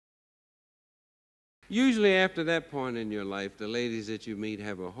Usually after that point in your life, the ladies that you meet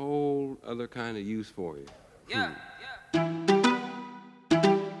have a whole other kind of use for you. Yeah.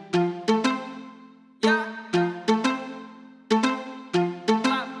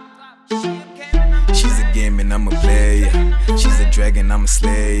 She's a game and I'm a player. She's a dragon, I'm a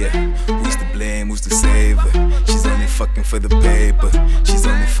slayer. Who's to blame, who's to save her? She's only fucking for the paper. She's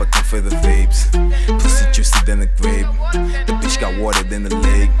only fucking for the vapes. Pussy juicy than a grape. The bitch got water than the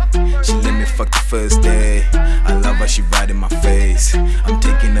lake. She let me fuck the first day. I love how she ride in my face. I'm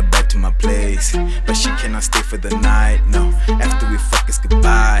taking her back to my place, but she cannot stay for the night. No, after we fuck it's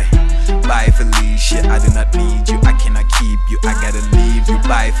goodbye. Bye Felicia, I do not need you. I cannot keep you, I gotta leave you.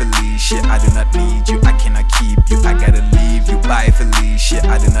 Bye Felicia, I do not need you. I cannot keep you, I gotta leave you. Bye Felicia,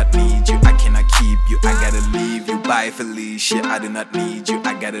 I do not need you. I cannot keep you, I gotta leave you. Bye Felicia, I do not need you.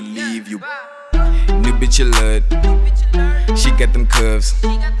 I gotta leave you. New bitch alert, she got them curves.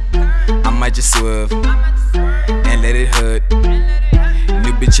 I might just swerve and let it hurt.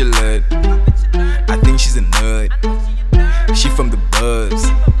 New bitch alert, I think she's a nerd. She from the burbs,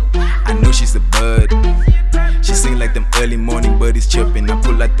 I know she's a bird. She sing like them early morning birdies chirping. I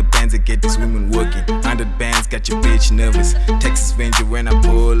pull out the bands and get these women working. 100 bands got your bitch nervous. Texas Ranger when I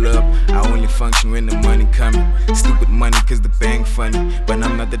pull up. I only function when the money coming. Stupid money cause the bank funny, but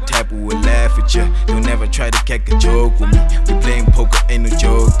I'm not the type who will laugh at ya. Don't ever try to crack a joke with me. We playing poker, ain't no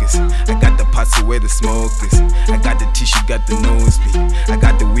jokers. I got the pots to where the smoke is. I got the tissue, got the nosebleed. I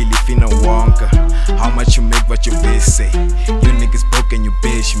got the wheelie finna Wonka. How much you make, what your bitch say? You niggas broke and you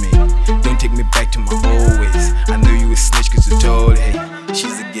bitch me. Don't take me back to my old ways. I knew you a snitch cause you told, hey.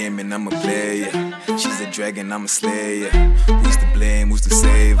 She's a game and I'm a player. She's a dragon, I'm a slayer. Who's to blame, who's to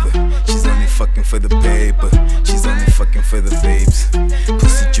save her? She's only fucking for the paper. She's only fucking for the vapes.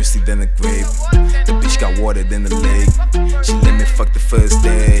 Pussy juicy than a grape. The bitch got water than the lake. She let me fuck the first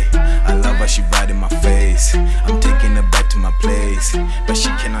day. I love how she ride in my face. I'm taking her back to my place, but she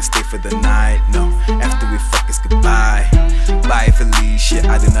cannot stay for the night. No, after we fuck it's goodbye. Bye Felicia,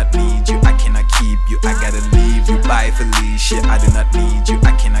 I do not need you. I cannot keep you, I gotta leave you. Bye Felicia, I do not need you.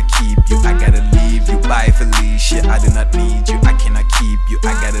 I cannot keep you, I gotta leave you. Bye Felicia, I do not need you. I cannot keep you,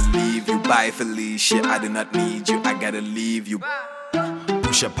 I gotta leave you. Bye Felicia, I do not need you. I gotta leave you.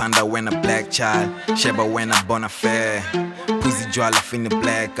 Pusha panda when a black child, Sheba when a bona fair. Pussy jwala finna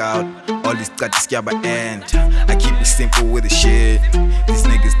blackout. All this got this scabba end. I keep it simple with the shit. These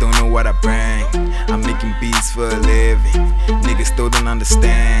niggas don't know what I bring. I'm making beats for a living. Niggas still don't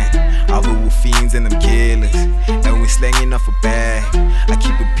understand. I roll with fiends and them killers, and we slanging off a bag. I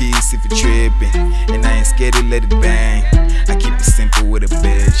keep it peace if you're tripping, and I ain't scared to let it bang. I keep it simple with a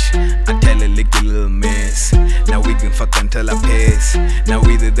bitch. I tell her lick your little miss. Now we can fuck until I piss. Now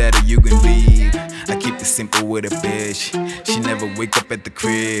either that or you can leave. I keep it simple with a bitch. She never wake up at the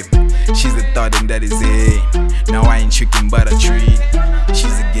crib. She's a thought and that is it. Now I ain't tricking but I treat.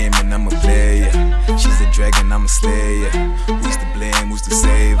 She's a game and I'm a player. She's a dragon, I'm a slayer. Who's to blame, who's to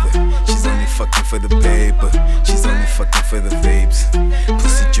save her? She's only fucking for the paper. She's only fucking for the vapes.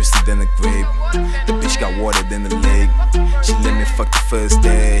 Pussy juicy than a grape. The bitch got water than the lake. She let me fuck the first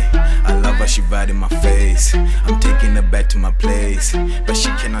day. I love how she ride in my face. I'm taking her back to my place, but she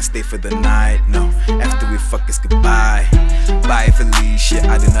cannot stay for the night. No, after we fuck it's goodbye. Bye Felicia,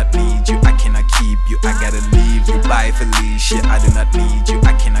 I do not need you. I cannot keep you, I gotta leave you. Bye Felicia, I do not need you.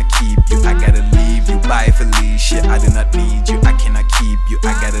 I cannot keep you, I gotta leave you. Bye Felicia, I do not need you. I cannot keep you,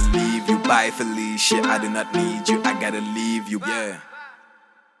 I gotta leave you. Bye Felicia, I do not need you. I gotta leave you, yeah.